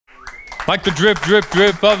Like the drip, drip,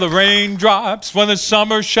 drip of the raindrops when the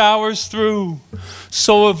summer showers through,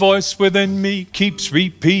 so a voice within me keeps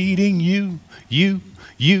repeating you, you,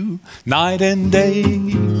 you, night and day.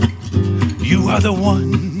 You are the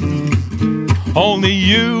one, only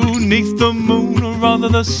you, neath the moon or under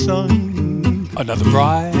the sun. Another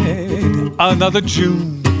bride, another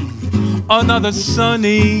June, another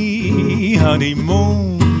sunny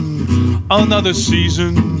honeymoon, another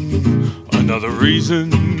season, another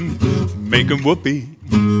reason, making whoopee.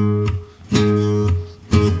 Old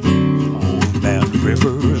man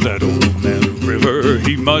river, that old man river,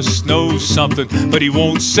 he must know something, but he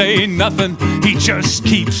won't say nothing. He just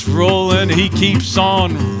keeps rolling, he keeps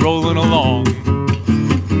on rolling along.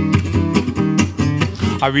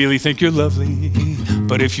 I really think you're lovely,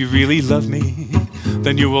 but if you really love me,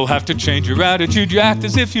 then you will have to change your attitude. You act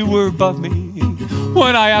as if you were above me.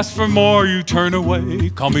 When I ask for more, you turn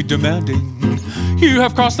away, call me demanding. You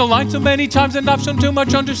have crossed the line so many times and I've shown too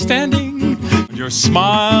much understanding. Your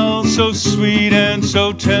smile so sweet and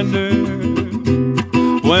so tender,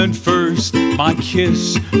 when first my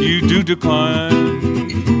kiss you do decline.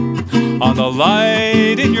 On the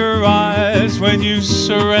light in your eyes when you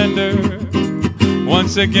surrender,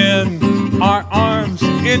 once again our arms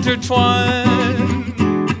intertwine.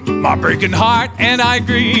 My breaking heart, and I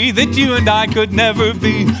agree that you and I could never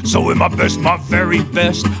be. So in my best, my very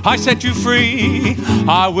best, I set you free.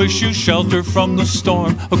 I wish you shelter from the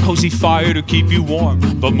storm, a cozy fire to keep you warm.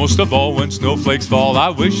 But most of all, when snowflakes fall, I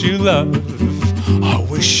wish you love. I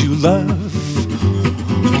wish you love.